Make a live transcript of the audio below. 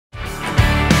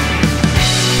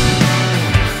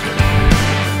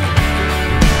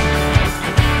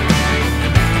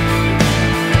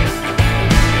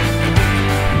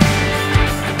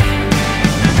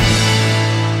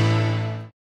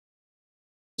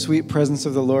Sweet presence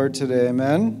of the Lord today.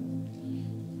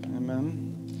 Amen.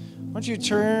 Amen. Why don't you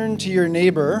turn to your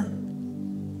neighbor?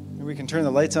 Maybe we can turn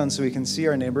the lights on so we can see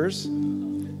our neighbors. Why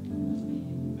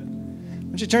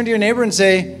don't you turn to your neighbor and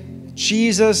say,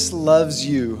 Jesus loves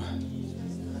you.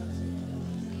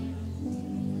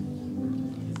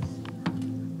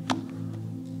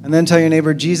 And then tell your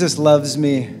neighbor, Jesus loves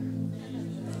me.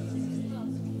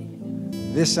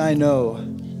 This I know.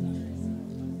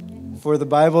 For the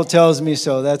Bible tells me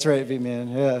so. That's right, V-Man.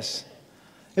 Yes.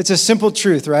 It's a simple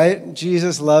truth, right?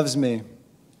 Jesus loves me.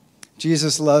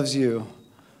 Jesus loves you.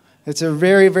 It's a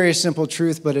very, very simple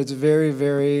truth, but it's very,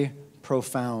 very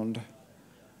profound.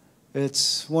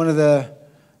 It's one of the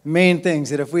main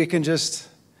things that if we can just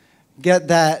get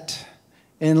that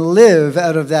and live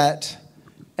out of that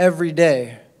every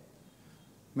day,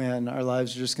 man, our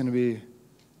lives are just going to be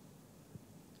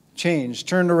changed,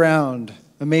 turned around,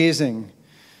 amazing.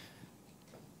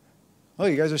 Oh,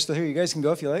 you guys are still here. You guys can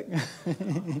go if you like.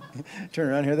 Turn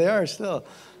around. Here they are still.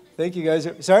 Thank you guys.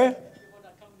 Sorry?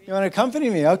 You want to accompany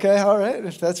me? Okay, all right.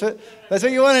 If that's what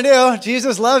you want to do.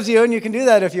 Jesus loves you, and you can do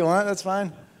that if you want. That's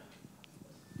fine.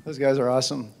 Those guys are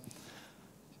awesome.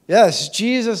 Yes,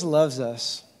 Jesus loves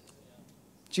us.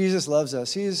 Jesus loves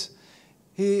us. He's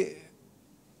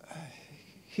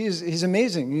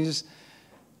amazing. He's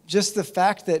just the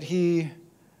fact that he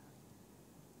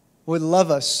would love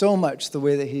us so much the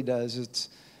way that he does. It's,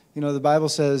 the Bible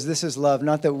says this is love,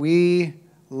 not that we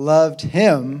loved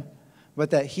him,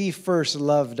 but that he first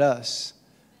loved us.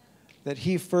 That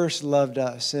he first loved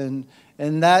us. And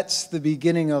that's the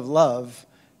beginning of love.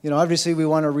 Obviously we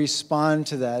want to respond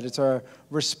to that. It's our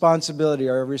responsibility,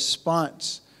 our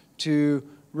response to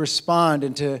respond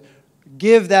and to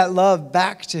give that love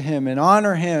back to him and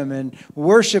honor him and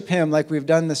worship him like we've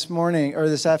done this morning or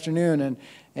this afternoon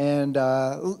and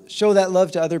show that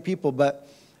love to other people. But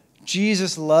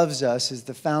Jesus loves us is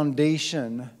the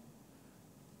foundation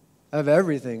of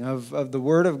everything, of the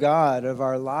Word of God, of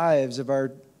our lives, of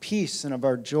our peace, and of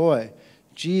our joy.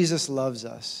 Jesus loves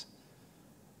us.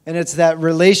 And it's that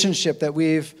relationship that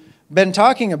we've been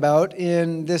talking about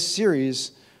in this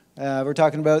series. We're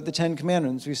talking about the 10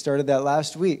 Commandments. We started that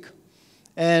last week.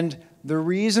 And the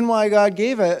reason why God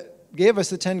gave us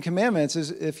the 10 Commandments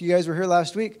is, if you guys were here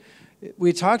last week,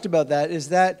 we talked about that, is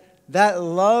that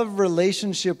love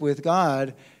relationship with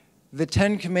God, the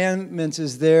 10 Commandments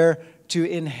is there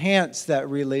to enhance that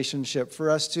relationship, for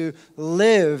us to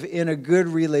live in a good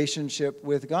relationship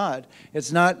with God.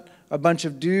 It's not a bunch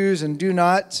of do's and do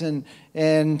nots,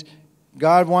 and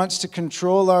God wants to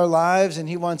control our lives, and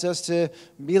he wants us to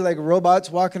be like robots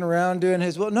walking around doing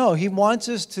his will. No, he wants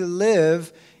us to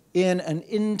live in an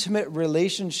intimate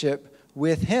relationship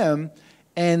with him.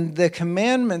 And the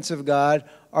commandments of God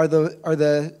are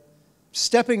the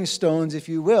stepping stones, if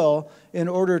you will, in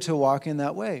order to walk in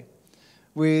that way.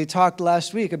 We talked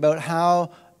last week about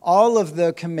how all of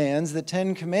the commands, the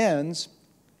 10 commands,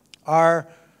 are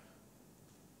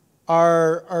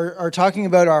talking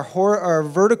about our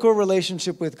vertical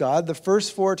relationship with God. The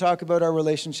first 4 talk about our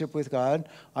relationship with God.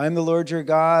 I am the Lord your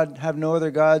God. Have no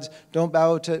other gods.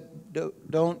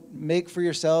 Don't make for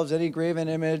yourselves any graven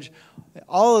image.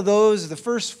 All of those, the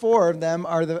first 4 of them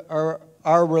are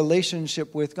our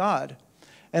relationship with God.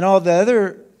 And all the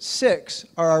other 6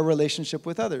 are our relationship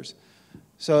with others.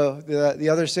 So the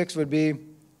other 6 would be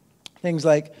things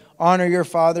like honor your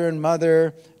father and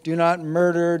mother, do not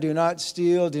murder, do not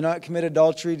steal, do not commit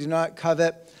adultery, do not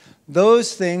covet.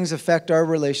 Those things affect our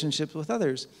relationships with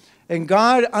others. And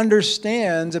God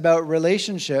understands about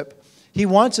relationship. He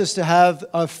wants us to have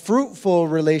a fruitful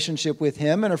relationship with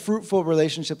him and a fruitful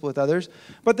relationship with others.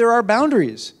 But there are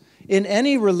boundaries. In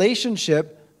any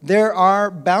relationship, there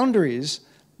are boundaries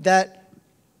that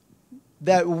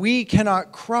we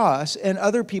cannot cross, and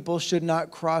other people should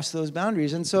not cross those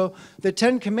boundaries. And so the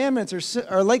 10 Commandments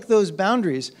are like those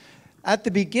boundaries. At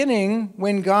the beginning,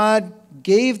 when God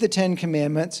gave the 10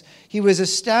 Commandments, he was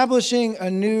establishing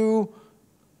a new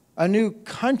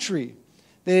country.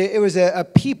 It was a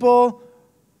people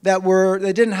that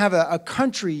didn't have a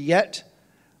country yet,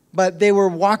 but they were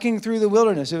walking through the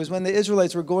wilderness. It was when the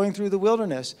Israelites were going through the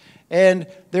wilderness. And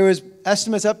there was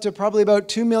estimates up to probably about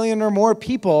 2 million or more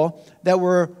people that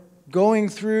were going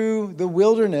through the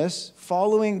wilderness,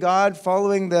 following God,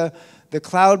 following the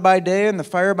cloud by day and the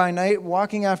fire by night,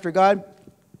 walking after God.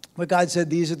 But God said,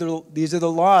 these are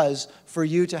the laws for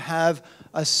you to have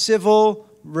a civil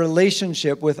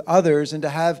relationship with others and to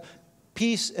have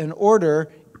peace and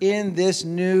order in this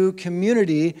new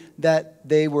community that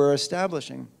they were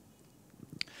establishing.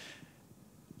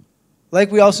 Like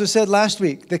we also said last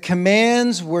week, the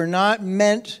commands were not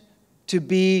meant to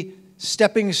be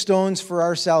stepping stones for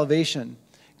our salvation.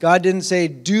 God didn't say,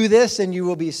 do this and you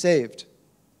will be saved.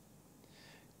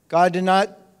 God did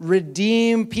not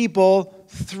redeem people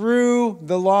through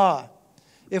the law.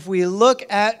 If we look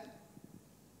at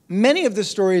many of the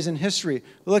stories in history,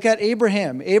 look at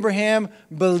Abraham. Abraham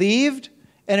believed,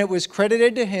 and it was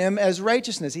credited to him as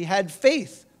righteousness. He had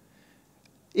faith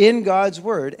in God's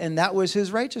word, and that was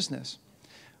his righteousness.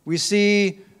 We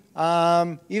see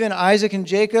even Isaac and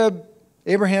Jacob,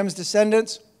 Abraham's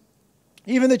descendants,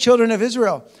 even the children of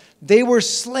Israel, they were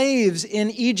slaves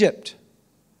in Egypt.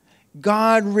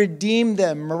 God redeemed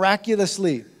them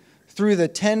miraculously through the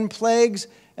 10 plagues,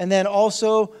 and then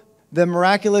also the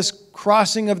miraculous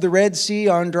crossing of the Red Sea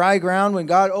on dry ground when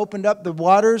God opened up the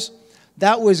waters.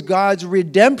 That was God's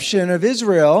redemption of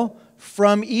Israel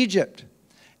from Egypt.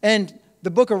 And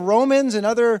the book of Romans and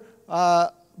other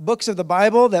books of the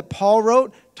Bible that Paul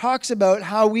wrote talks about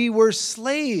how we were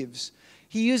slaves.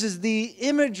 He uses the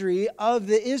imagery of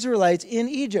the Israelites in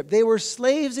Egypt. They were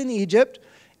slaves in Egypt,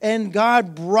 and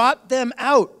God brought them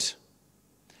out.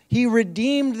 He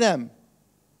redeemed them.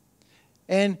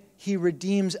 And he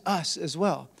redeems us as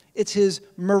well. It's his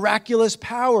miraculous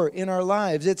power in our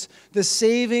lives. It's the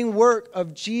saving work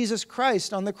of Jesus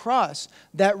Christ on the cross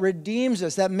that redeems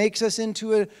us, that makes us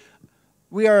into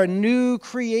we are a new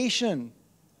creation.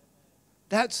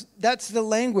 That's the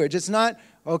language. It's not,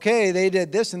 okay, they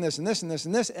did this and this and this and this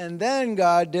and this, and then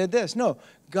God did this. No,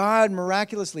 God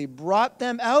miraculously brought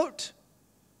them out.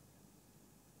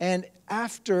 And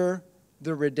after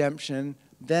the redemption,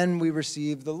 then we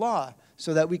receive the law,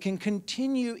 so that we can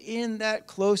continue in that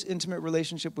close, intimate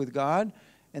relationship with God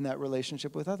and that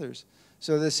relationship with others.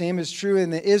 So the same is true in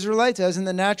the Israelites as in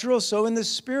the natural, so in the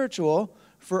spiritual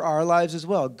for our lives as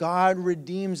well. God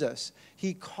redeems us.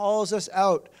 He calls us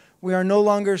out. We are no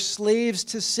longer slaves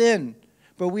to sin,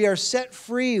 but we are set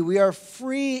free. We are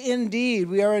free indeed.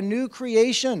 We are a new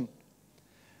creation.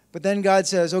 But then God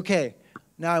says, okay,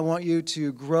 now I want you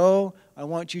to grow. I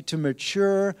want you to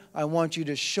mature. I want you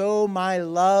to show my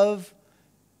love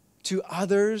to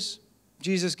others.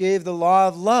 Jesus gave the law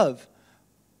of love.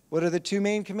 What are the two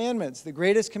main commandments? The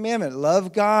greatest commandment,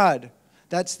 love God.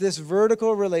 That's this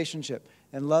vertical relationship.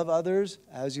 And love others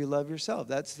as you love yourself.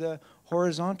 That's the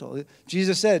horizontal.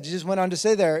 Jesus went on to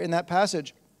say there in that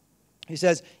passage, he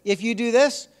says, if you do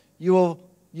this, you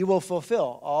will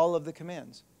fulfill all of the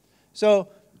commands. So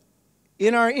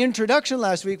in our introduction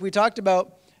last week, we talked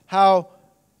about how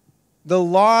the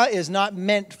law is not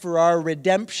meant for our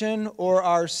redemption or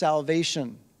our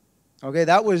salvation. Okay,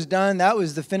 that was done. That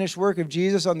was the finished work of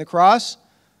Jesus on the cross.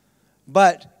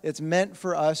 But it's meant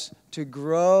for us to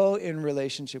grow in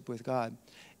relationship with God.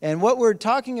 And what we're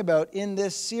talking about in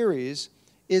this series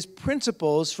is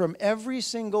principles from every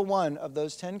single one of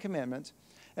those 10 commandments.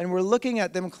 And we're looking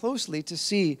at them closely to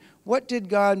see what did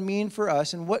God mean for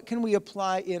us and what can we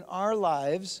apply in our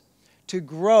lives to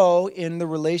grow in the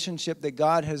relationship that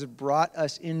God has brought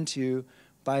us into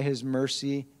by his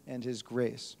mercy and his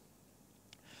grace.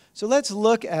 So let's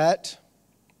look at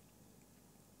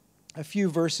a few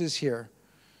verses here.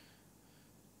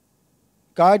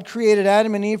 God created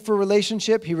Adam and Eve for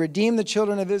relationship. He redeemed the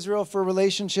children of Israel for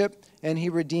relationship, and he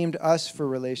redeemed us for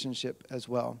relationship as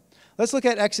well. Let's look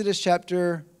at Exodus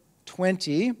chapter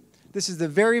 20. This is the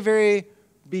very, very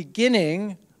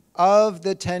beginning of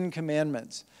the 10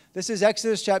 Commandments. This is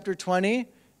Exodus chapter 20,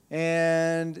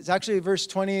 and it's actually verse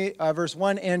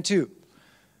 1 and 2.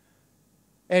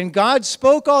 And God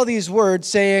spoke all these words,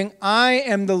 saying, I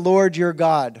am the Lord your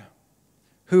God,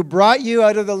 who brought you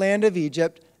out of the land of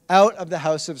Egypt, out of the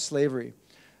house of slavery.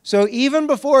 So even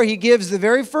before he gives the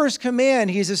very first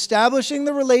command, he's establishing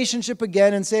the relationship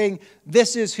again and saying,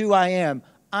 this is who I am.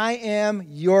 I am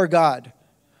your God.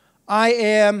 I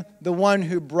am the one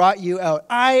who brought you out.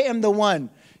 I am the one.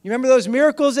 You remember those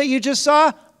miracles that you just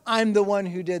saw? I'm the one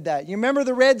who did that. You remember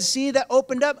the Red Sea that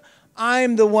opened up?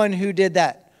 I'm the one who did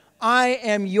that. I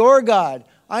am your God.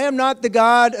 I am not the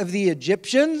God of the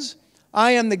Egyptians.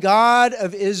 I am the God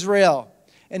of Israel.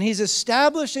 And he's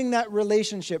establishing that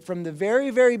relationship from the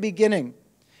very, very beginning.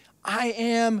 I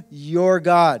am your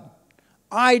God.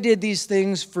 I did these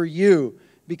things for you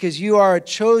because you are a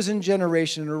chosen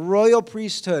generation, a royal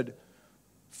priesthood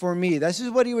for me. This is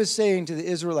what he was saying to the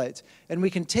Israelites. And we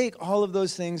can take all of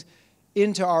those things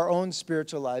into our own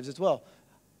spiritual lives as well.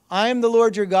 I am the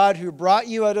Lord your God who brought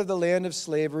you out of the land of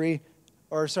slavery,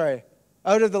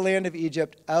 out of the land of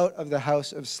Egypt, out of the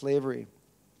house of slavery.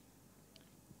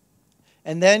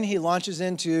 And then he launches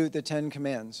into the 10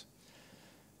 commands.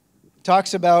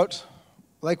 Talks about,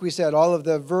 like we said, all of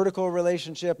the vertical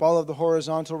relationship, all of the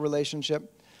horizontal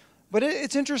relationship. But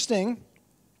it's interesting.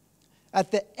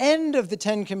 at the end of the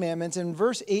Ten Commandments, in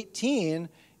verse 18,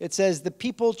 it says, the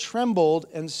people trembled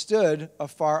and stood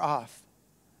afar off.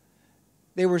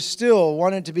 They were still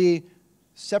wanted to be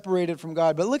separated from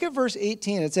God. But look at verse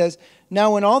 18. It says,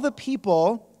 now when all the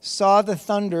people saw the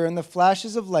thunder and the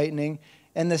flashes of lightning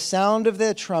and the sound of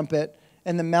the trumpet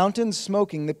and the mountains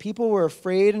smoking, the people were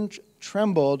afraid and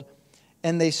trembled,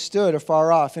 and they stood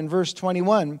afar off. In verse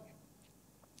 21,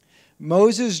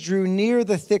 Moses drew near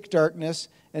the thick darkness,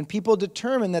 and people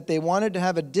determined that they wanted to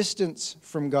have a distance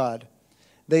from God.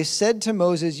 They said to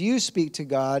Moses, you speak to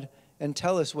God and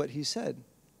tell us what he said.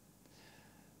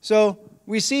 So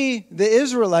we see the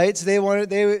Israelites, they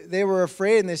were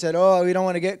afraid, and they said, oh, we don't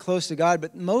want to get close to God.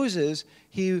 But Moses,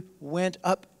 he went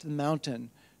up to the mountain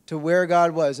to where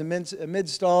God was.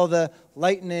 Amidst all the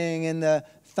lightning and the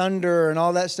thunder and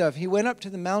all that stuff, he went up to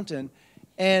the mountain,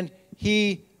 and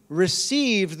he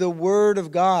received the word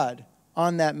of God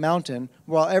on that mountain,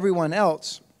 while everyone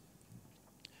else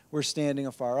were standing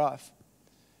afar off.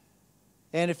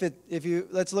 And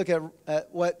let's look at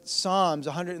what Psalms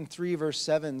 103 verse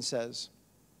 7 says.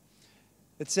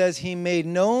 It says, he made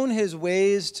known his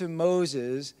ways to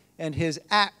Moses and his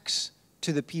acts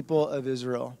to the people of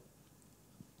Israel.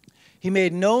 He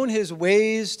made known his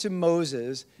ways to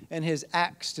Moses and his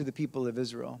acts to the people of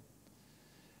Israel.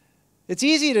 It's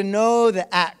easy to know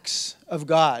the acts of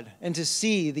God and to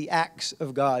see the acts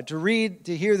of God, to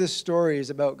hear the stories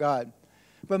about God.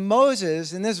 But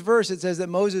Moses, in this verse, it says that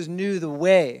Moses knew the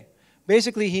way.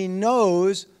 Basically, he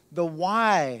knows the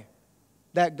why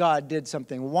that God did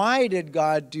something. Why did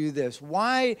God do this?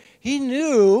 Why? He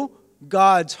knew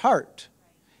God's heart.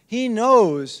 He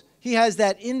knows, he has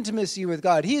that intimacy with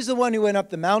God. He's the one who went up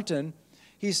the mountain.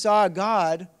 He saw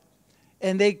God,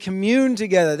 and they communed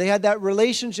together. They had that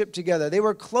relationship together. They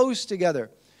were close together.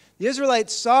 The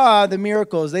Israelites saw the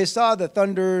miracles. They saw the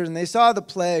thunder, and they saw the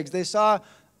plagues. They saw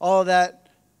all that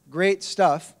great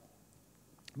stuff.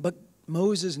 But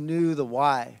Moses knew the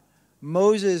why.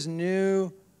 Moses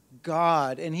knew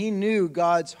God, and he knew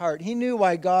God's heart. He knew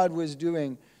why God was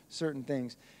doing certain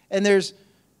things. And there's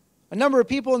a number of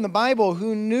people in the Bible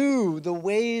who knew the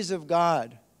ways of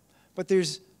God. But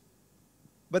there's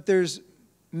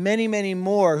many, many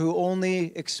more who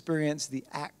only experience the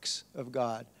acts of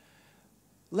God.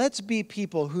 Let's be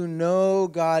people who know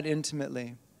God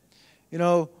intimately. You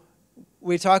know,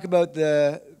 we talk about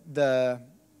the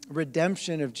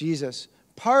redemption of Jesus.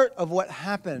 Part of what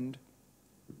happened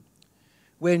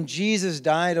when Jesus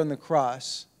died on the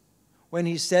cross, when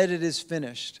he said it is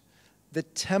finished, the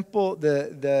temple,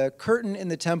 the curtain in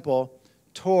the temple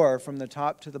tore from the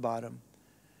top to the bottom.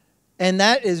 And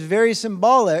that is very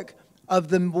symbolic of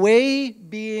the way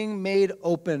being made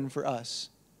open for us.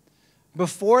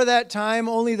 Before that time,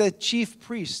 only the chief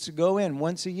priests go in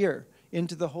once a year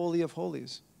into the Holy of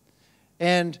Holies.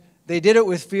 And they did it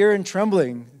with fear and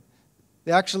trembling.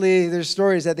 There's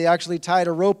stories that they actually tied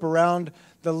a rope around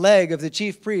the leg of the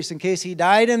chief priest in case he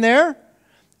died in there,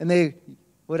 and they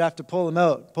would have to pull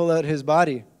out his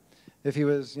body if he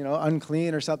was,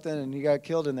 unclean or something, and he got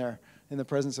killed in there in the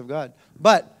presence of God.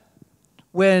 But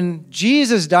when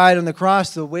Jesus died on the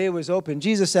cross, the way was open.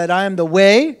 Jesus said, I am the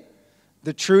way,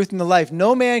 the truth, and the life.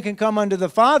 No man can come unto the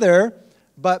Father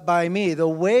but by me. The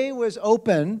way was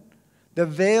open. The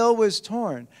veil was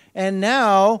torn. And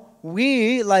now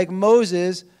we, like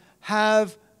Moses,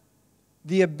 have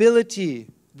the ability,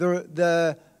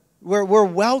 we're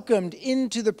welcomed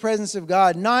into the presence of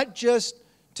God, not just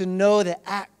to know the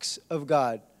acts of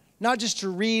God, not just to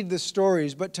read the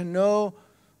stories, but to know,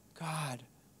 God,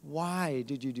 why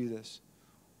did you do this?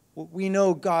 We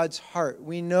know God's heart.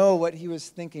 We know what he was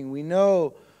thinking. We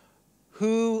know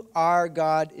who our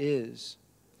God is.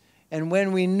 And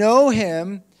when we know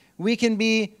him, we can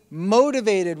be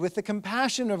motivated with the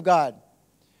compassion of God.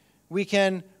 We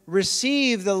can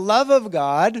receive the love of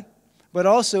God, but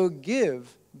also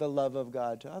give the love of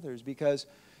God to others. Because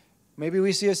maybe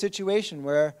we see a situation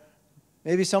where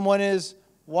maybe someone is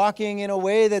walking in a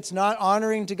way that's not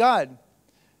honoring to God.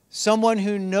 Someone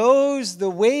who knows the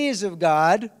ways of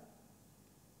God,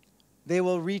 they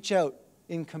will reach out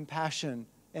in compassion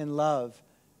and love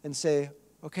and say,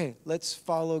 okay, let's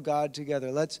follow God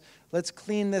together. Let's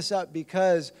clean this up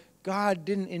because God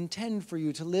didn't intend for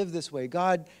you to live this way.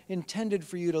 God intended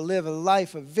for you to live a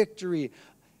life of victory.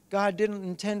 God didn't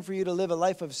intend for you to live a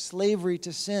life of slavery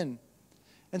to sin.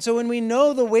 And so when we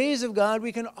know the ways of God,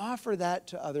 we can offer that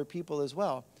to other people as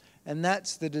well. And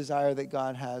that's the desire that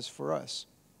God has for us.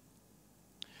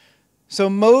 So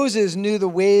Moses knew the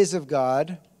ways of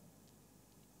God,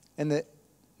 and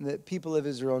the people of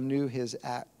Israel knew his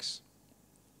acts.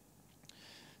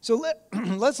 So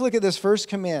let's look at this first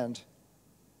command.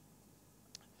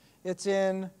 It's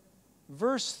in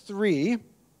verse 3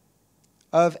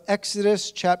 of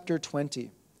Exodus chapter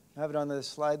 20. I have it on the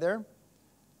slide there.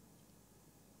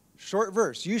 Short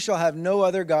verse. You shall have no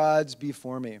other gods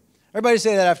before me. Everybody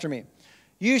say that after me.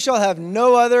 You shall have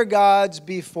no other gods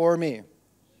before me.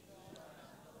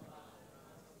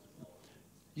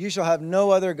 You shall have no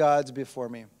other gods before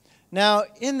me. Now,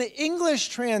 in the English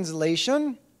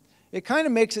translation, it kind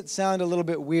of makes it sound a little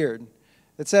bit weird.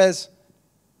 It says,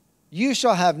 you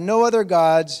shall have no other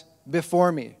gods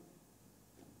before me.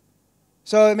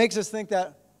 So it makes us think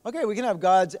that, okay, we can have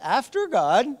gods after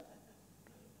God,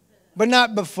 but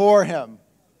not before him.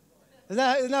 Isn't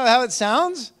that how it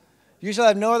sounds? You shall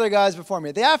have no other gods before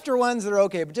me. The after ones, they're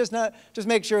okay, but just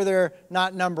make sure they're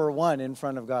not number 1 in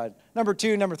front of God. Number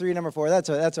 2, number 3, number 4,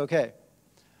 that's okay.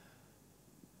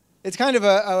 It's kind of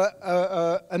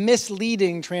a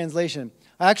misleading translation.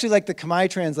 I actually like the Khmer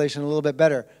translation a little bit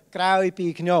better.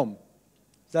 Isn't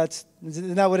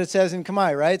that what it says in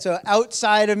Khmer, right? So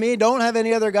outside of me, don't have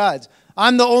any other gods.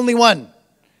 I'm the only one.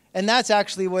 And that's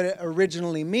actually what it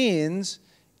originally means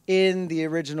in the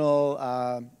original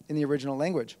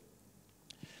language.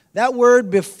 That word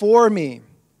before me,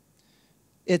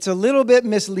 it's a little bit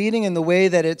misleading in the way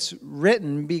that it's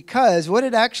written, because what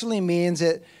it actually means,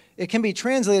 it can be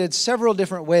translated several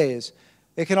different ways.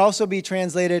 It can also be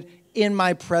translated in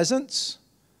my presence,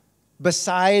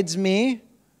 besides me,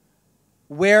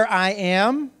 where I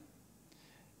am.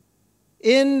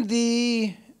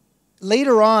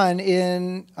 Later on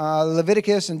in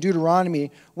Leviticus and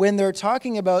Deuteronomy, when they're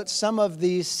talking about some of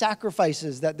the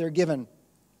sacrifices that they're given,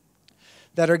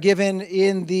 that are given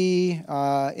in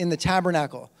the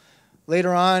tabernacle.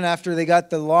 Later on, after they got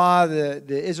the law, the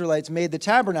Israelites made the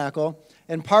tabernacle,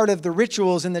 and part of the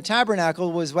rituals in the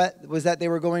tabernacle was that they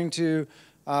were going to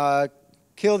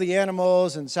kill the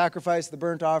animals and sacrifice the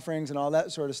burnt offerings and all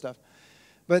that sort of stuff.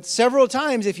 But several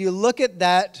times, if you look at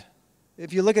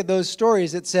those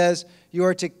stories, it says you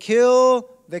are to kill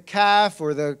the calf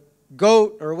or the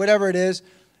goat or whatever it is.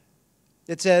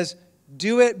 It says,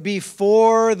 do it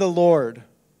before the Lord.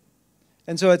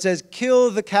 And so it says, kill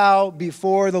the cow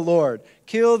before the Lord.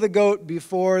 Kill the goat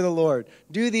before the Lord.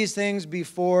 Do these things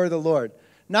before the Lord.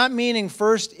 Not meaning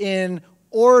first in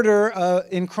order,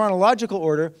 in chronological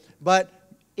order, but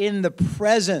in the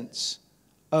presence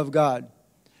of God.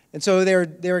 And so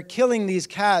they were killing these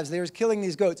calves, they were killing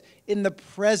these goats in the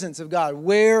presence of God,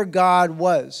 where God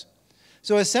was.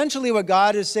 So essentially what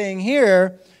God is saying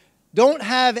here, don't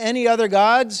have any other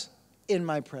gods in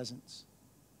my presence,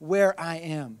 where I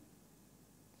am.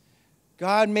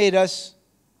 God made us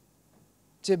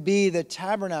to be the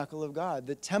tabernacle of God,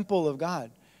 the temple of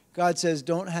God. God says,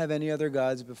 don't have any other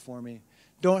gods before me.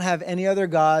 Don't have any other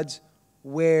gods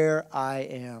where I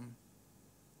am.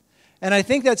 And I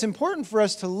think that's important for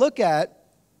us to look at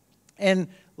and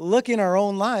look in our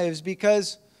own lives,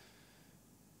 because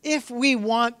if we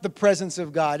want the presence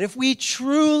of God, if we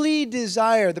truly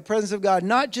desire the presence of God,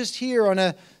 not just here on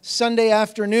a Sunday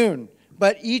afternoon,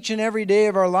 but each and every day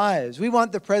of our lives, we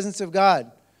want the presence of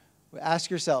God.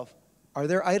 Ask yourself, are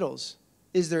there idols?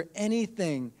 Is there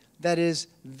anything that is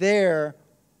there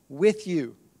with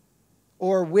you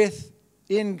or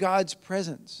in God's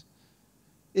presence?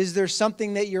 Is there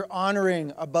something that you're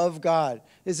honoring above God?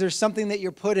 Is there something that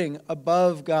you're putting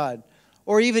above God?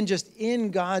 Or even just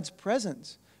in God's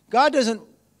presence? God doesn't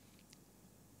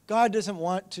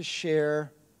want to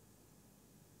share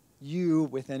you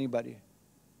with anybody.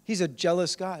 He's a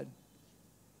jealous God.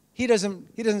 He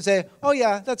doesn't say, oh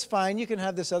yeah, that's fine, you can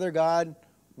have this other God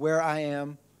where I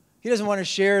am. He doesn't want to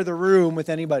share the room with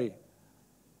anybody.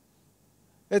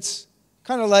 It's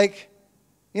kind of like,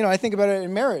 I think about it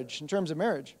in marriage, in terms of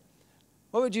marriage.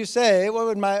 What would you say,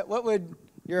 what would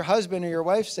your husband or your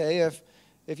wife say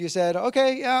if you said,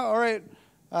 okay, yeah, all right,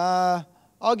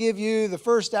 I'll give you the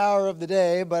first hour of the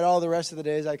day, but all the rest of the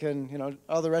days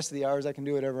all the rest of the hours I can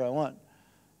do whatever I want.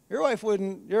 Your wife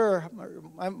wouldn't,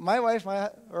 my wife,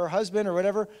 or husband or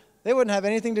whatever, they wouldn't have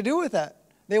anything to do with that.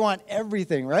 They want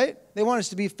everything, right? They want us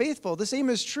to be faithful. The same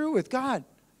is true with God.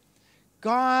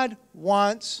 God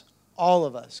wants all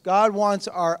of us. God wants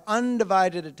our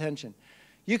undivided attention.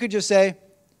 You could just say,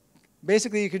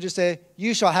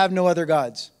 you shall have no other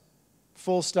gods.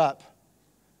 Full stop.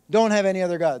 Don't have any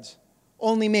other gods.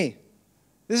 Only me.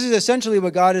 This is essentially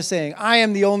what God is saying. I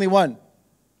am the only one.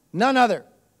 None other.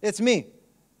 It's me.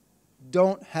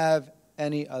 Don't have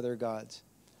any other gods.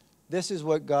 This is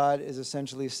what God is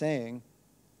essentially saying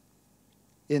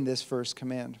in this first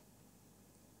command.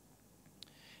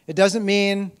 It doesn't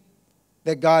mean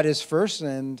that God is first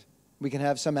and we can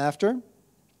have some after.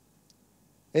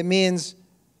 It means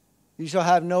you shall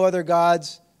have no other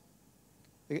gods.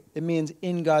 It means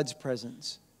in God's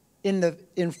presence,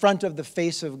 in front of the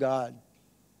face of God,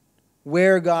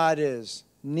 where God is,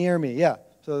 near me. Yeah,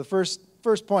 so the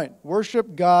first point,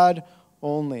 worship God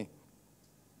only.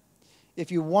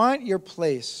 If you want your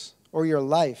place or your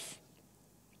life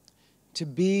to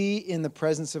be in the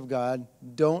presence of God,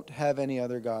 don't have any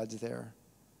other gods there.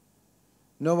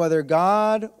 No other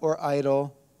god or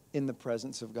idol in the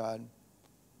presence of God.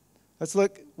 Let's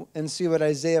look and see what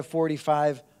Isaiah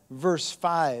 45, verse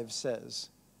 5 says.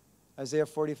 Isaiah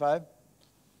 45.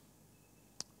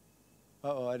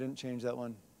 Uh-oh, I didn't change that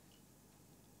one.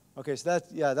 Okay, so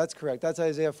that's correct. That's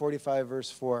Isaiah 45,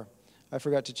 verse 4. I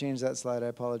forgot to change that slide. I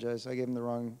apologize. I gave him the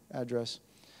wrong address.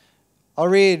 I'll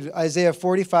read Isaiah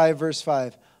 45, verse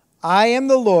 5. I am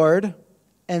the Lord,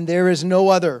 and there is no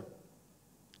other.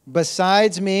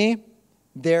 Besides me,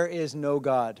 there is no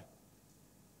God.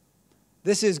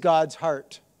 This is God's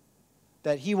heart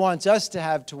that he wants us to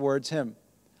have towards him.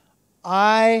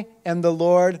 I am the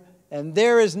Lord, and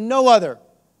there is no other.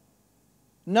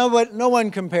 No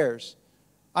one compares.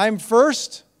 I'm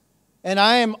first, and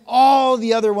I am all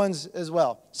the other ones as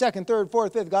well. Second, third,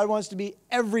 fourth, fifth. God wants to be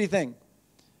everything.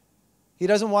 He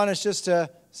doesn't want us just to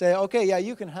say, okay, yeah,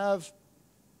 you can have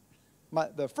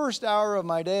the first hour of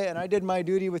my day, and I did my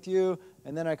duty with you,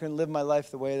 and then I can live my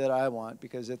life the way that I want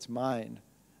because it's mine.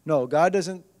 No, God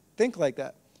doesn't think like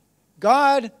that.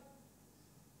 God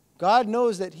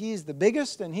knows that he's the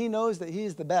biggest, and he knows that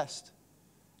he's the best.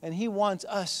 And he wants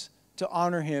us to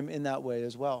honor him in that way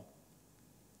as well.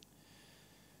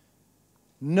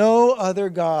 No other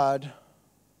God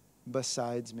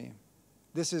besides me.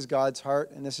 This is God's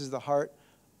heart, and this is the heart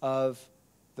of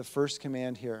the first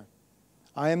command here.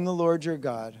 I am the Lord your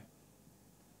God.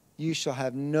 You shall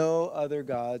have no other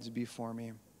gods before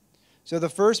me. So the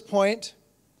first point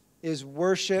is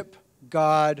worship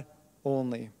God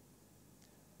only.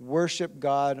 Worship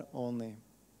God only.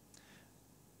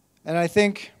 And I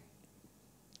think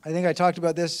I talked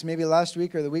about this maybe last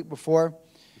week or the week before.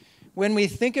 When we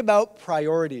think about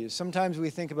priorities, sometimes we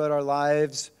think about our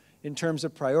lives in terms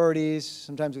of priorities.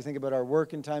 Sometimes we think about our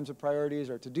work in terms of priorities,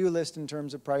 our to-do list in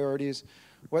terms of priorities.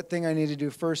 What thing I need to do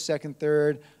first, second,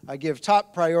 third. I give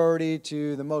top priority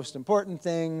to the most important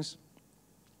things.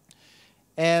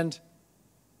 And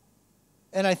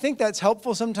I think that's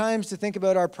helpful sometimes to think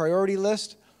about our priority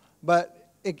list, but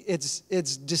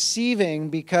it's deceiving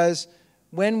because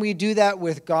when we do that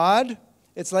with God,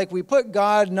 it's like we put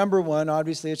God number one.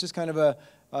 Obviously, it's just kind of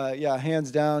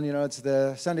hands down, it's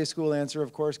the Sunday school answer,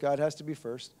 of course, God has to be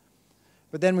first.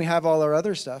 But then we have all our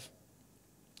other stuff.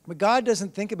 But God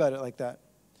doesn't think about it like that.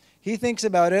 He thinks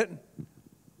about it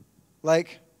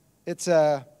like it's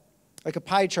like a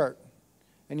pie chart.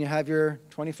 And you have your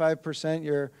 25%,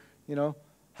 your,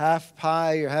 half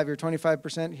pie, you have your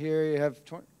 25% here, you have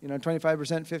 25%,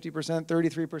 50%,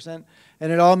 33%,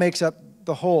 and it all makes up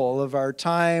the whole of our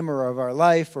time or of our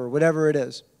life or whatever it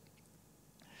is.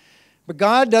 But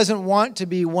God doesn't want to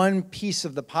be one piece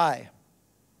of the pie.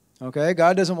 Okay?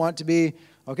 God doesn't want to be,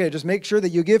 just make sure that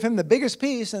you give him the biggest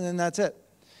piece and then that's it.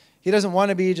 He doesn't want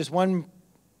to be just one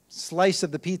slice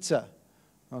of the pizza.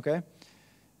 Okay?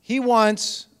 He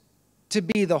wants to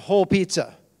be the whole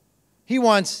pizza. He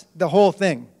wants the whole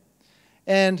thing.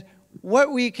 And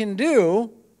what we can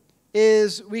do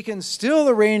is we can still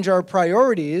arrange our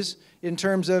priorities in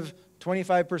terms of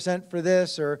 25% for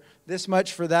this or this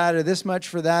much for that or this much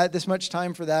for that, this much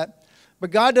time for that.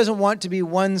 But God doesn't want to be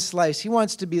one slice. He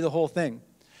wants to be the whole thing.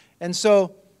 And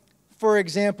so, for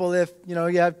example, if, you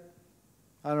have,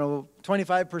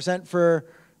 25% for,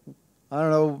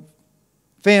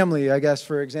 family, I guess,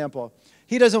 for example.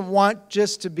 He doesn't want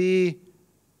us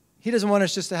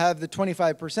just to have the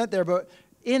 25% there, but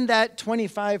in that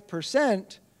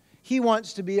 25%, he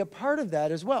wants to be a part of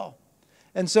that as well.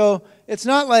 And so it's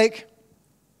not like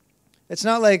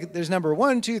there's number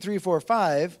 1, 2, 3, 4,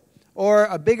 5, or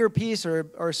a bigger piece or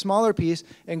a smaller piece,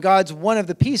 and God's one of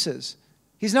the pieces.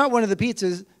 He's not one of the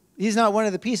pieces. He's not one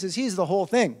of the pieces. He's the whole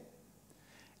thing.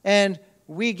 And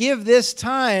we give this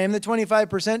time, the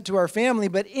 25%, to our family,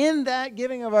 but in that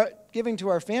giving to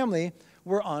our family,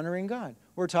 we're honoring God.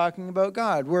 We're talking about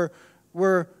God.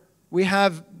 We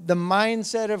have the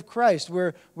mindset of Christ.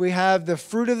 We have the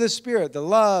fruit of the Spirit, the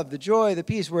love, the joy, the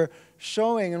peace. We're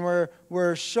showing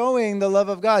the love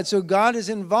of God. So God is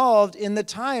involved in the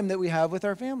time that we have with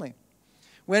our family.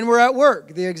 When we're at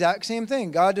work, the exact same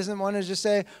thing. God doesn't want to just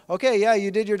say, okay, yeah,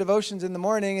 you did your devotions in the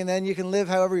morning and then you can live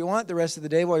however you want the rest of the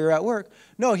day while you're at work.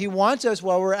 No, he wants us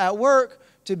while we're at work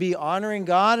to be honoring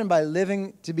God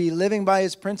and to be living by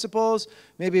His principles.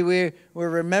 Maybe we're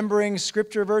remembering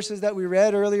scripture verses that we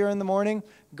read earlier in the morning.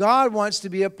 God wants to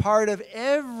be a part of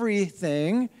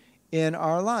everything in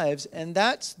our lives. And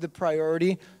that's the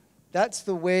priority. That's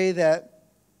the way that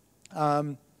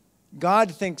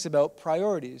God thinks about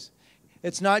priorities.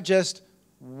 It's not just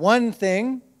one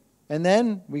thing, and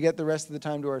then we get the rest of the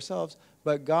time to ourselves,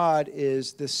 but God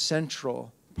is the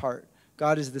central part.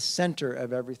 God is the center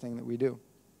of everything that we do.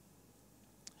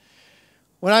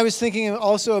 When I was thinking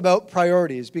also about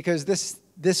priorities, because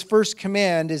this first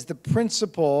command is the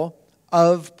principle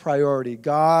of priority.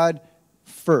 God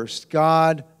first.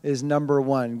 God is number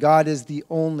one. God is the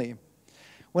only.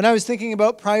 When I was thinking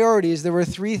about priorities, there were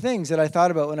three things that I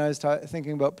thought about when I was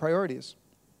thinking about priorities.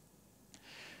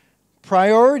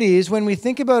 Priorities, when we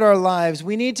think about our lives,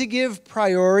 we need to give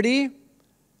priority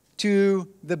to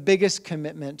the biggest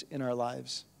commitment in our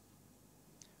lives.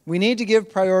 We need to give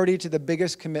priority to the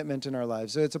biggest commitment in our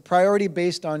lives. So it's a priority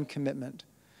based on commitment.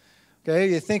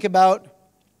 Okay, you think about,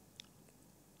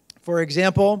 for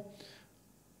example,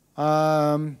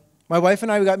 my wife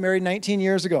and I, we got married 19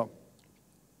 years ago.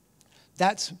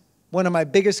 That's one of my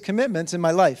biggest commitments in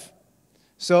my life.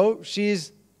 So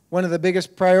she's one of the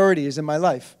biggest priorities in my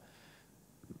life.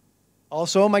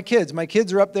 Also, my kids. My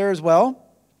kids are up there as well.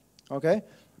 Okay?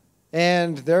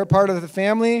 And they're a part of the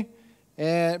family.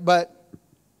 But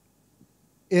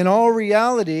in all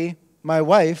reality, my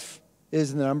wife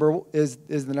is the number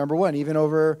one, even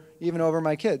over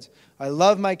my kids. I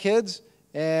love my kids,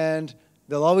 and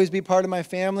they'll always be part of my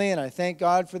family, and I thank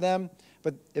God for them.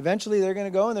 But eventually they're going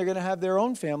to go and they're going to have their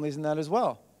own families in that as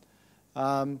well.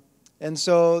 And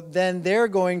so then they're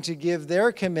going to give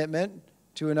their commitment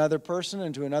to another person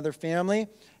and to another family,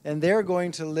 and they're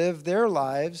going to live their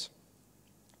lives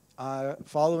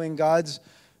following God's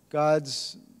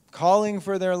calling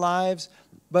for their lives.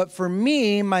 But for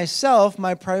me, myself,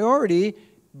 my priority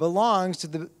belongs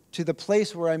to the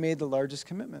place where I made the largest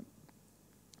commitment.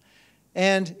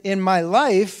 And in my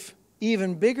life,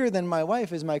 even bigger than my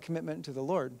wife is my commitment to the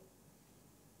Lord.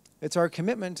 It's our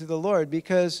commitment to the Lord,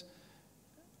 because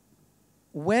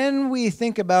when we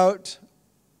think about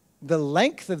the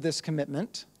length of this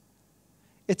commitment,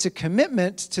 it's a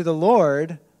commitment to the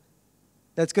Lord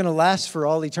that's going to last for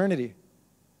all eternity.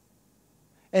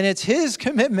 And it's His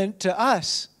commitment to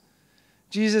us.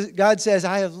 God says,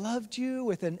 I have loved you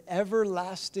with an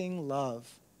everlasting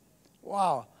love.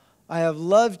 Wow. I have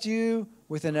loved you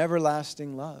with an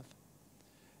everlasting love.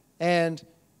 And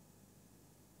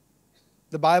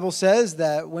the Bible says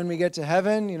that when we get to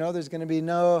heaven, there's going to be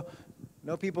no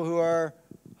people who are,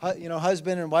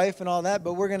 husband and wife and all that,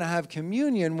 but we're going to have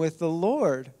communion with the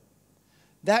Lord.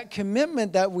 That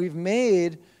commitment that we've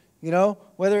made,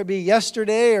 whether it be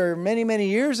yesterday or many, many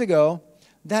years ago,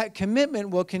 that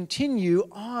commitment will continue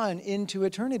on into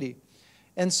eternity.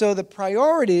 And so the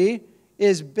priority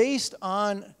is based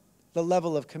on the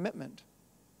level of commitment.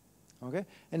 Okay?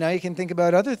 And now you can think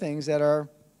about other things that are,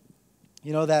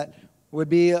 that would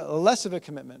be less of a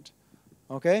commitment.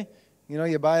 Okay?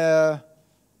 You buy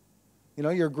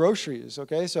your groceries.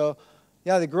 Okay? So,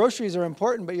 yeah, the groceries are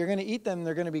important, but you're going to eat them.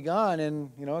 They're going to be gone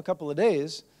in, a couple of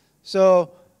days.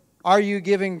 So are you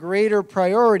giving greater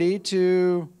priority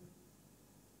to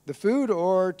the food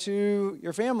or to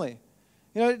your family?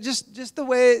 Just the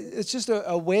way, it's just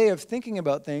a way of thinking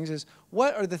about things is,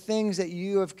 what are the things that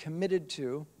you have committed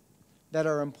to that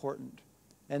are important?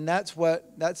 And that's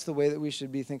the way that we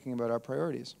should be thinking about our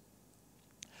priorities.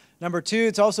 Number two,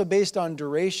 it's also based on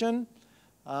duration.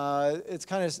 It's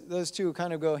kind of, those two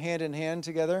kind of go hand in hand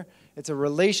together. It's a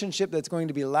relationship that's going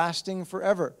to be lasting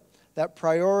forever.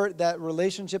 That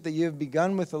relationship that you have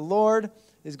begun with the Lord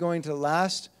is going to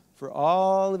last for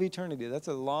all of eternity. That's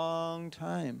a long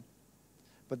time.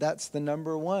 But that's the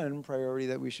number one priority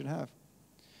that we should have.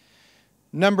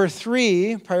 Number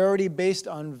three, priority based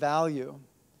on value.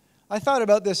 I thought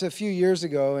about this a few years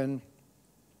ago, and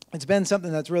it's been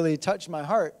something that's really touched my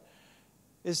heart,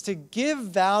 is to give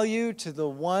value to the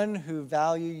one who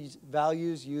values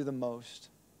you the most.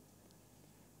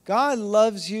 God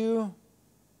loves you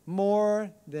more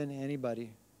than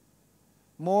anybody,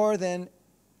 more than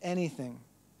anything.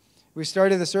 We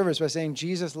started the service by saying,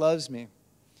 Jesus loves me.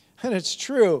 And it's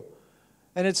true.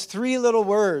 And it's three little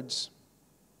words.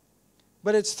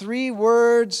 But it's three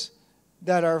words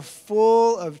that are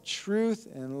full of truth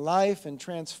and life and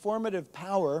transformative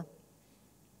power.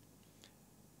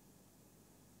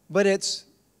 But it's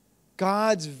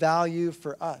God's value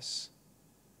for us.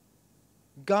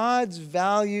 God's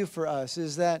value for us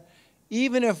is that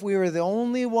even if we were the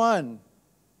only one,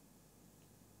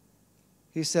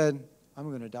 He said, I'm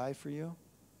going to die for you.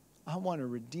 I want to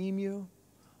redeem you.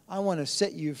 I want to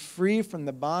set you free from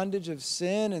the bondage of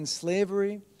sin and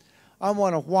slavery. I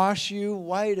want to wash you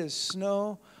white as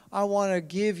snow. I want to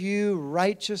give you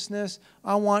righteousness.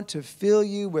 I want to fill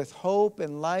you with hope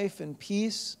and life and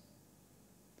peace.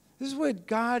 This is what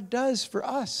God does for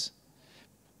us.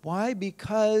 Why?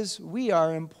 Because we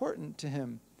are important to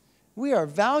Him. We are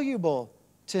valuable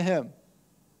to Him.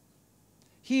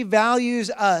 He values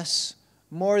us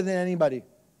more than anybody.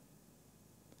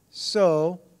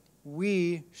 So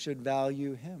we should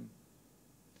value Him.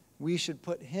 We should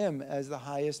put Him as the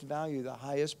highest value, the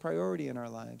highest priority in our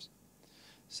lives.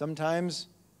 Sometimes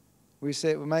we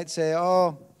might say,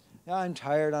 oh, yeah, I'm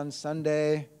tired on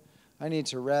Sunday. I need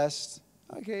to rest.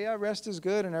 Okay, yeah, rest is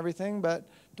good and everything, but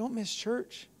don't miss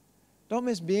church. Don't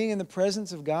miss being in the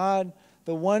presence of God,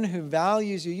 the one who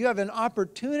values you. You have an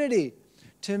opportunity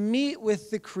to meet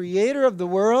with the Creator of the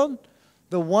world,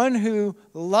 the one who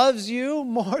loves you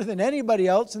more than anybody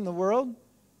else in the world.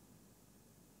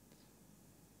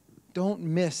 Don't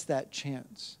miss that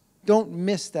chance. Don't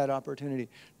miss that opportunity.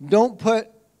 Don't put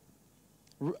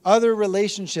other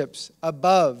relationships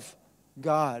above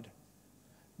God,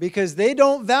 because they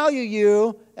don't value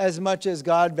you as much as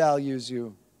God values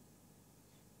you.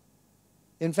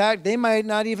 In fact, they might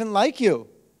not even like you.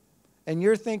 And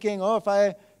you're thinking, oh, if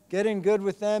I get in good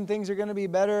with them, things are going to be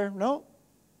better. No.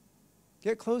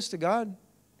 Get close to God.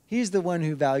 He's the one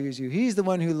who values you. He's the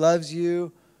one who loves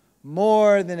you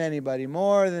more than anybody,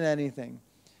 more than anything.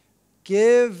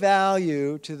 Give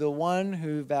value to the one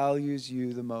who values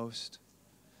you the most.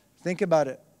 Think about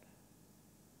it.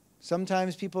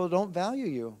 Sometimes people don't value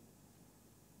you,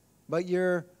 but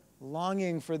you're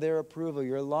longing for their approval.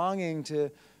 You're longing to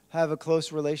have a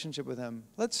close relationship with them.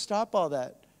 Let's stop all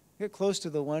that. Get close to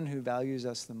the one who values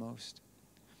us the most.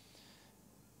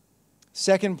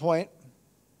 Second point,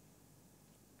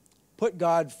 put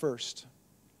God first.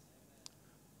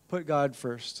 Put God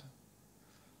first.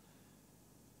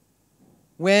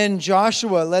 When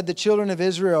Joshua led the children of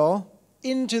Israel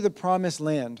into the promised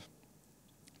land,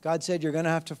 God said, you're going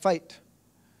to have to fight.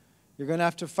 You're going to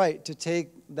have to fight to take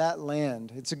that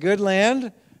land. It's a good land. He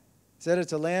said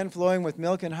it's a land flowing with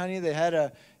milk and honey. They had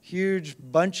a huge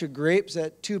bunch of grapes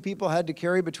that 2 people had to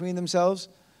carry between themselves.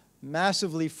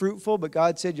 Massively fruitful, but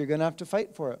God said, you're going to have to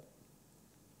fight for it.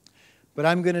 But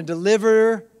I'm going to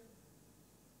deliver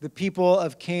the people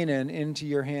of Canaan into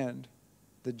your hand.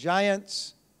 The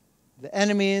giants, the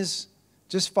enemies,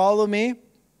 just follow me.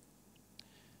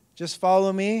 Just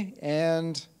follow me,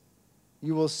 and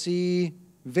you will see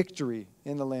victory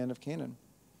in the land of Canaan.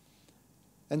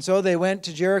 And so they went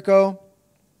to Jericho,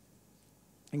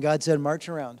 and God said, march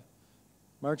around.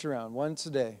 March around once a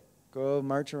day. Go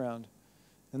march around.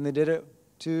 And they did it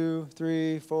 2,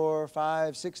 3, 4,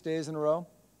 5, 6 days in a row.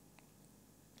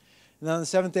 And then on the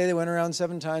 7th day, they went around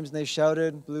 7 times, and they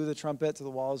shouted, blew the trumpet, till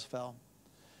the walls fell.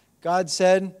 God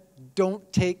said,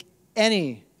 don't take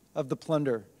any of the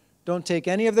plunder. Don't take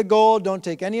any of the gold. Don't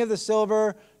take any of the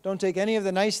silver. Don't take any of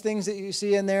the nice things that you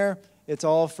see in there. It's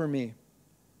all for me.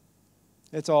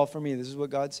 It's all for me. This is what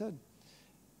God said.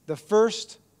 The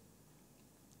first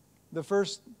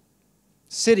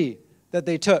city that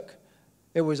they took,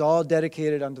 it was all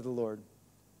dedicated unto the Lord.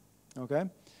 Okay?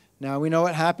 Now we know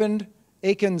what happened.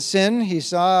 Achan sinned. He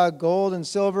saw gold and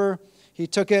silver. He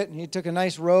took it, and he took a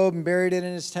nice robe and buried it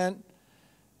in his tent.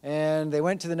 And they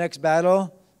went to the next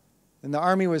battle. And the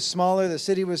army was smaller, the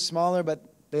city was smaller, but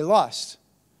they lost.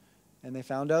 And they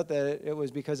found out that it was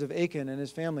because of Achan and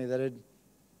his family that had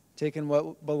taken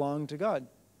what belonged to God.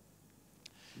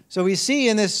 So we see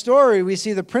in this story, we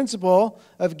see the principle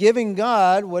of giving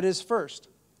God what is first.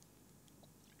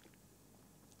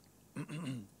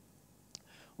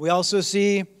 We also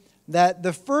see that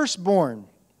the firstborn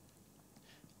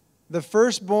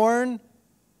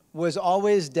was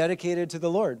always dedicated to the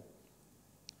Lord.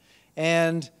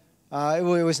 And it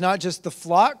was not just the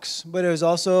flocks, but it was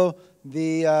also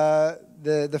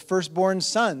the firstborn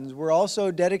sons were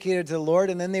also dedicated to the Lord,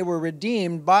 and then they were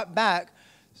redeemed, bought back.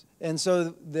 And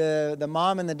so the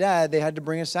mom and the dad, they had to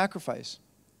bring a sacrifice.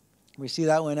 We see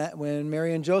that when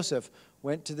Mary and Joseph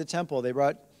went to the temple. They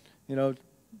brought, 2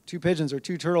 pigeons or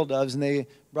 2 turtle doves, and they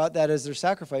brought that as their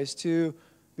sacrifice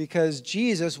because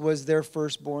Jesus was their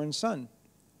firstborn son.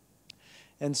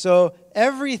 And so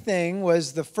everything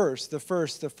was the first.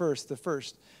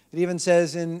 It even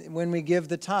says when we give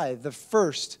the tithe, the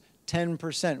first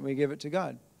 10%, we give it to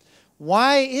God.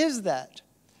 Why is that?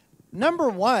 Number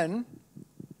one,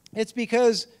 it's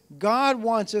because God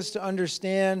wants us to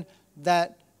understand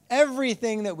that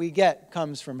everything that we get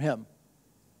comes from Him.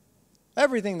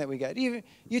 Everything that we get. Even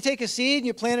you take a seed,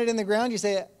 you plant it in the ground, you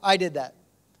say, I did that.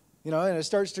 And it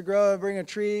starts to grow and bring a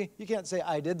tree. You can't say,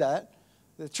 I did that.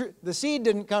 The seed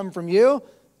didn't come from you.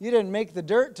 You didn't make the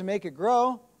dirt to make it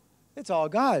grow. It's all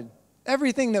God.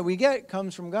 Everything that we get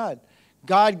comes from God.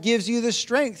 God gives you the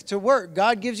strength to work.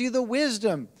 God gives you the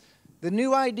wisdom, the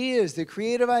new ideas, the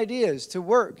creative ideas to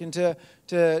work and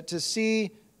to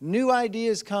see new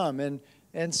ideas come.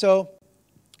 And so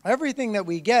everything that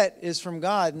we get is from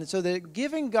God. And so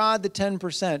giving God the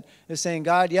 10% is saying,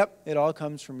 God, yep, it all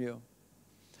comes from you.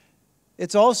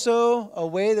 It's also a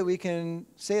way that we can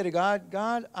say to God,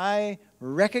 God, I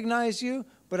recognize you,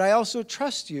 but I also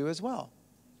trust you as well.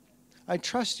 I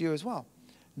trust you as well.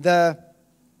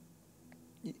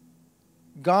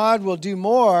 God will do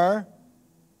more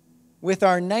with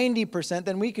our 90%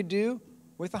 than we could do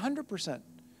with 100%.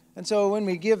 And so when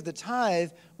we give the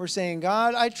tithe, we're saying,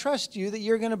 God, I trust you that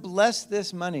you're going to bless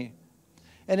this money.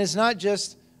 And it's not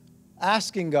just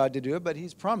asking God to do it, but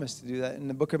he's promised to do that in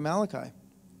the book of Malachi.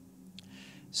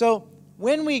 So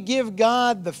when we give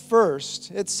God the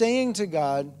first, it's saying to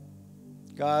God,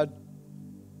 God,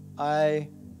 I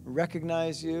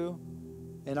recognize you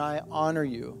and I honor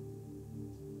you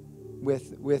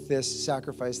with this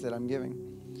sacrifice that I'm giving.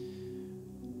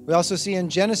 We also see in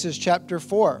Genesis chapter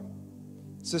 4,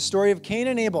 it's the story of Cain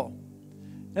and Abel.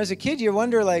 And as a kid, you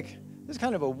wonder, this is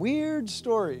kind of a weird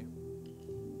story.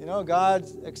 God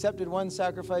accepted one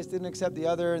sacrifice, didn't accept the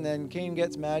other, and then Cain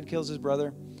gets mad, kills his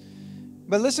brother.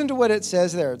 But listen to what it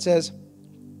says there. It says,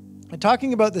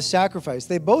 talking about the sacrifice,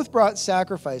 they both brought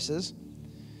sacrifices.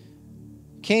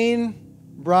 Cain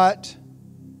brought,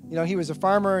 he was a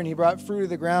farmer and he brought fruit of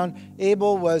the ground.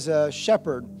 Abel was a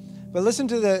shepherd. But listen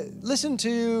to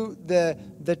the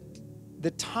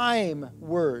time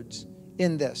words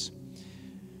in this.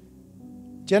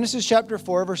 Genesis chapter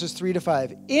 4, verses 3 to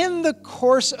 5. In the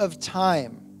course of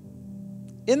time,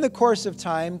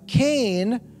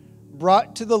 Cain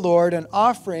brought to the Lord an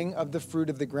offering of the fruit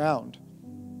of the ground.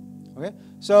 Okay?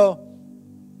 So,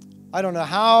 I don't know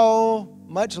how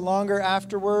much longer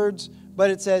afterwards, but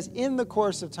it says in the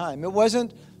course of time. It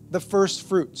wasn't the first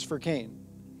fruits for Cain.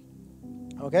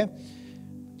 Okay?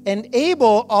 And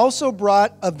Abel also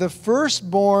brought of the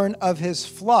firstborn of his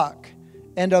flock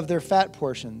and of their fat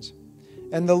portions.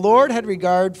 And the Lord had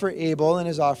regard for Abel and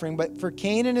his offering, but for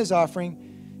Cain and his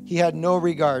offering he had no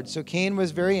regard. So Cain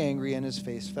was very angry and his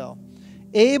face fell.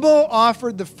 Abel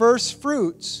offered the first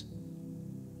fruits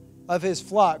of his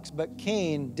flocks, but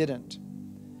Cain didn't.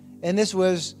 And this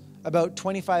was about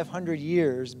 2,500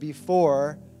 years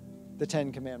before the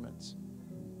Ten Commandments.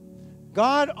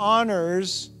 God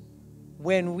honors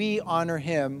when we honor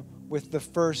him with the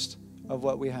first of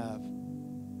what we have.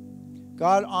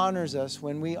 God honors us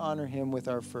when we honor him with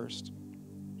our first.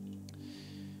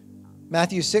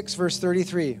 Matthew 6, verse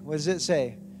 33. What does it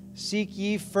say? Seek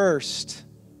ye first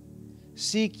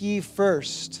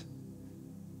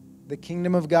the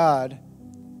kingdom of God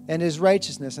and his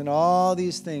righteousness, and all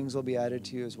these things will be added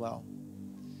to you as well.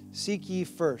 Seek ye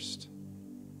first.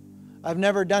 I've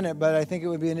never done it, but I think it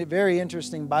would be a very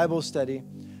interesting Bible study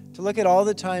to look at all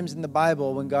the times in the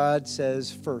Bible when God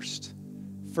says first.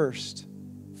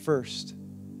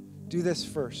 Do this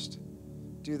first.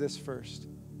 Do this first.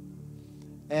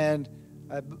 And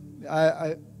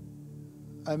I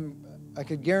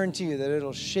could guarantee you that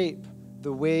it'll shape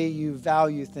the way you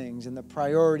value things and the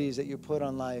priorities that you put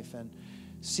on life. And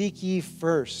seek ye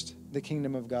first the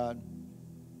kingdom of God.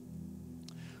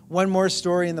 One more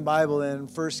story in the Bible in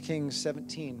 1 Kings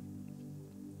 17.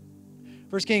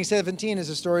 1 Kings 17 is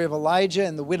a story of Elijah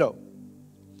and the widow.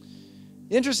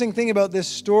 The interesting thing about this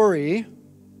story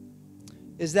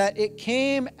is that it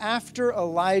came after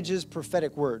Elijah's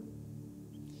prophetic word.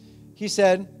 He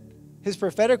said, his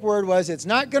prophetic word was, it's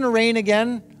not going to rain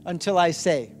again until I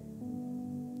say.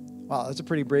 Wow, that's a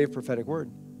pretty brave prophetic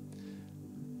word.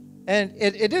 And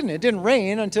it didn't. It didn't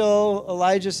rain until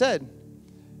Elijah said.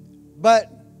 But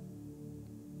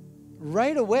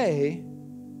right away,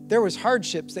 there was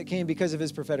hardships that came because of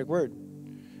his prophetic word.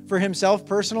 For himself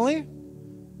personally,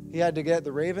 he had to get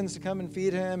the ravens to come and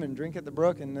feed him and drink at the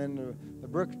brook, and then the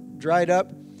brook dried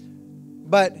up.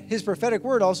 But his prophetic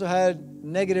word also had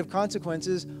negative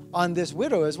consequences on this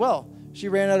widow as well. She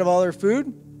ran out of all her food,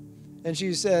 and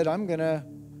she said, I'm going to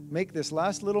make this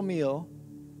last little meal,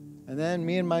 and then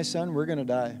me and my son, we're going to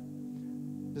die.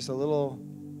 Just a little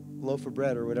loaf of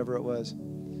bread or whatever it was.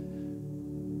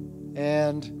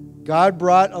 And God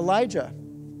brought Elijah,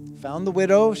 found the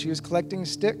widow. She was collecting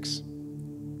sticks.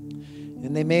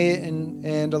 And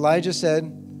and Elijah said,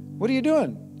 what are you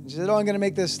doing? She said, I'm going to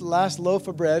make this last loaf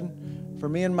of bread for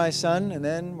me and my son, and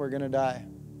then we're going to die.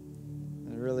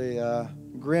 A really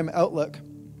grim outlook.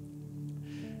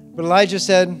 But Elijah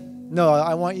said, no,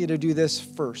 I want you to do this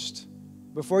first.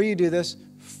 Before you do this,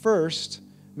 first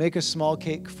make a small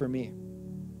cake for me.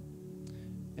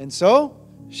 And so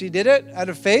she did it out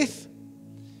of faith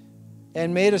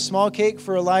and made a small cake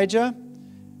for Elijah.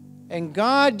 And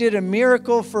God did a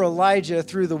miracle for Elijah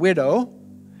through the widow.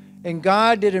 And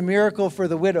God did a miracle for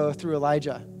the widow through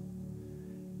Elijah.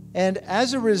 And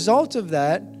as a result of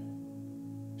that,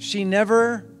 she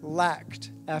never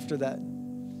lacked after that.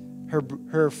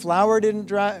 Her flour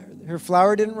didn't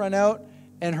run out,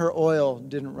 and her oil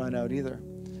didn't run out either.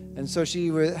 And so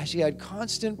she had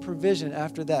constant provision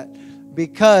after that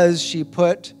because she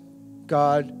put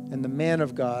God and the man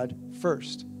of God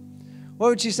first. What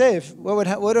would she say?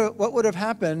 What would have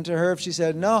happened to her if she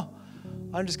said, no,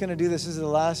 I'm just going to do this. This is the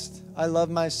last. I love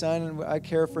my son, and I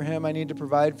care for him. I need to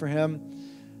provide for him.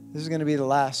 This is going to be the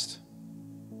last.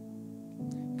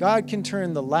 God can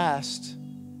turn the last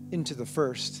into the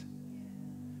first.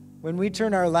 When we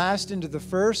turn our last into the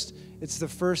first, it's the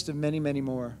first of many, many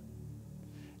more.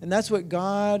 And that's what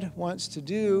God wants to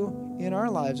do in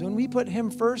our lives. When we put him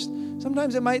first,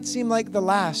 sometimes it might seem like the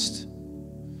last.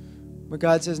 But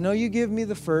God says, no, you give me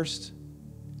the first,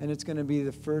 and it's going to be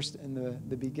the first and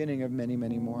the beginning of many,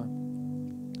 many more.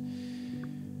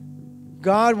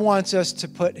 God wants us to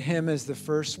put him as the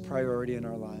first priority in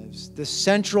our lives. The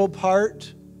central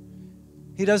part.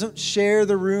 He doesn't share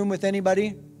the room with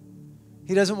anybody.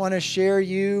 He doesn't want to share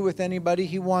you with anybody.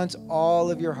 He wants all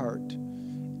of your heart.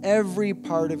 Every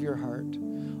part of your heart.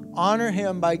 Honor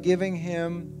him by giving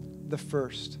him the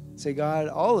first. Say, God,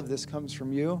 all of this comes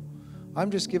from you.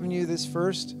 I'm just giving you this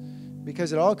first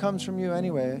because it all comes from you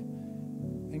anyway.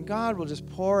 And God will just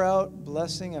pour out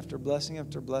blessing after blessing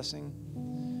after blessing.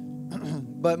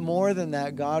 But more than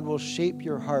that, God will shape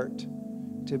your heart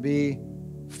to be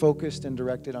focused and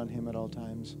directed on him at all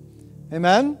times.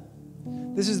 Amen?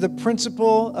 This is the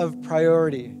principle of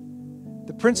priority.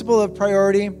 The principle of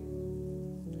priority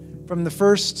from the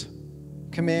first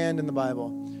command in the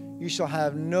Bible. You shall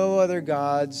have no other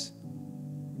gods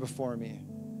before me.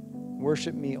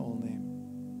 Worship me only.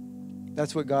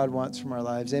 That's what God wants from our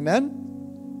lives.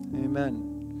 Amen?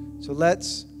 Amen. So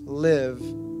let's live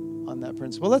on that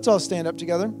principle. Let's all stand up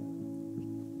together.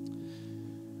 And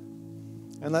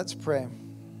let's pray.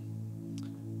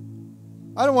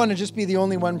 I don't want to just be the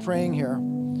only one praying here.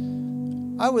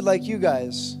 I would like you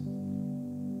guys.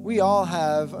 We all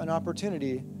have an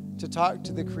opportunity to talk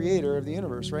to the creator of the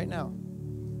universe right now.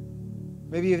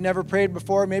 Maybe you've never prayed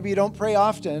before. Maybe you don't pray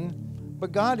often.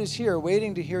 But God is here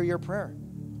waiting to hear your prayer.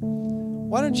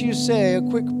 Why don't you say a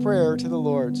quick prayer to the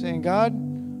Lord, saying, God,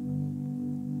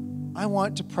 I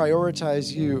want to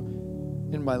prioritize you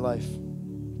in my life.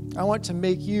 I want to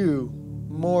make you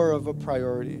more of a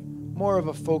priority, more of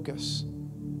a focus.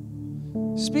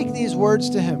 Speak these words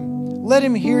to him. Let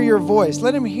him hear your voice.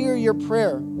 Let him hear your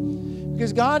prayer.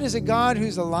 Because God is a God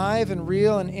who's alive and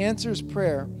real and answers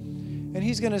prayer. And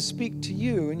he's going to speak to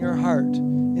you in your heart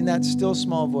in that still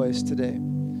small voice today.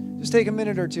 Just take a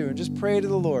minute or two and just pray to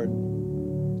the Lord.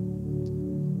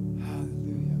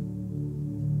 Hallelujah.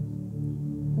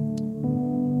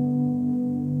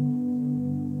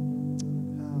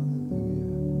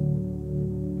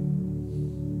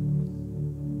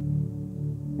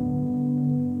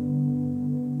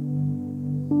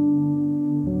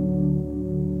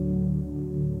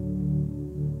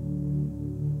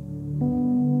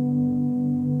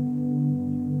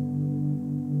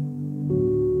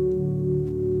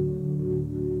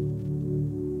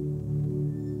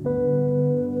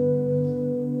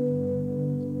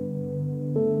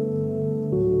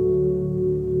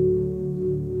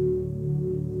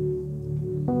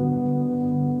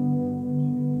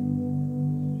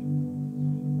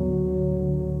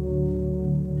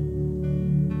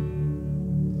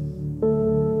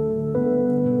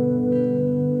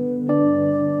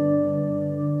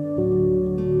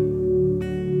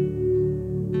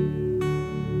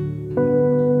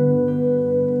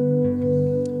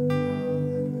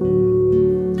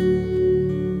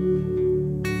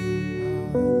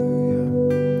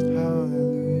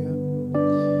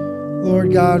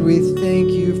 Lord God, we thank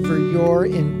you for your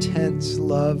intense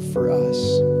love for us.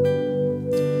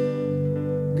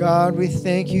 God, we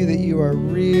thank you that you are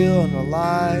real and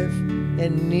alive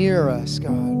and near us,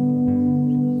 God.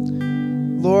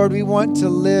 Lord, we want to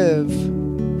live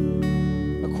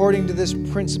according to this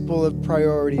principle of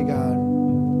priority, God.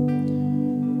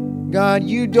 God,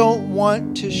 you don't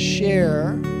want to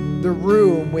share the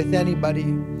room with anybody,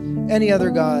 any other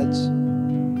gods.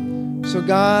 So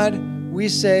God, we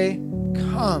say,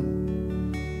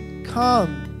 come.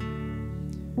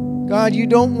 Come. God, you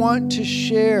don't want to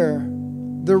share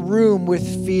the room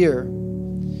with fear.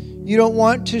 You don't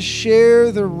want to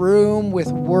share the room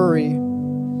with worry.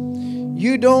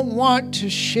 You don't want to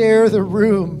share the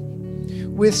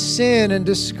room with sin and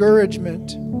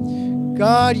discouragement.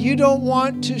 God, you don't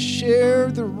want to share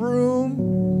the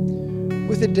room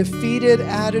with a defeated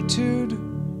attitude.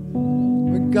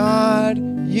 But God,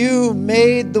 you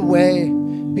made the way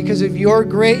because of your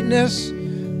greatness,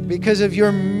 because of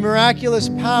your miraculous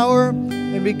power,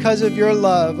 and because of your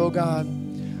love, oh God.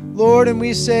 Lord, and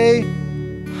we say,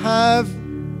 have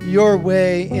your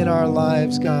way in our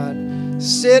lives, God.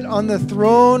 Sit on the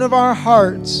throne of our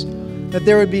hearts, that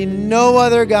there would be no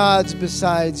other gods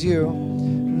besides you.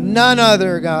 None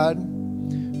other, God.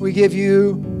 We give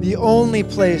you the only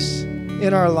place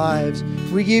in our lives.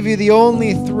 We give you the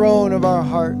only throne of our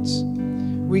hearts.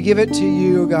 We give it to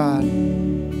you, God.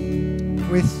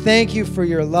 We thank you for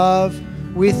your love.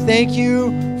 We thank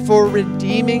you for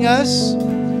redeeming us,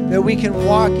 that we can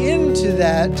walk into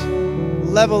that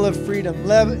level of freedom,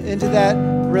 into that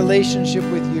relationship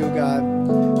with you, God.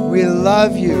 We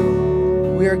love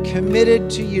you. We are committed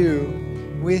to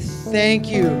you. We thank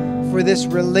you for this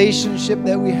relationship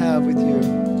that we have with you.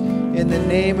 In the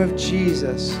name of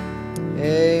Jesus.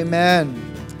 Amen.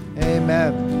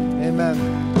 Amen. Amen.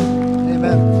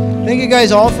 Amen. Thank you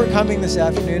guys all for coming this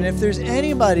afternoon. If there's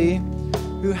anybody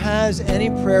who has any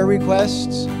prayer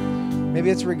requests, maybe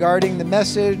it's regarding the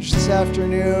message this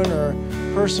afternoon or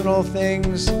personal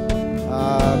things,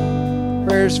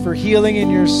 prayers for healing in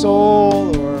your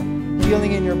soul or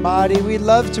healing in your body, we'd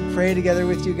love to pray together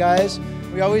with you guys.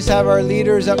 We always have our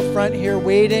leaders up front here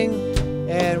waiting,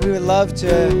 and we would love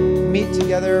to meet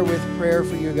together with prayer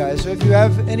for you guys. So if you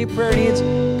have any prayer needs,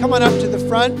 come on up to the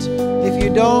front. If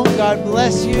you don't, God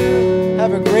bless you.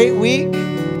 Have a great week,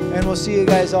 and we'll see you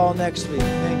guys all next week.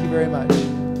 Thank you very much.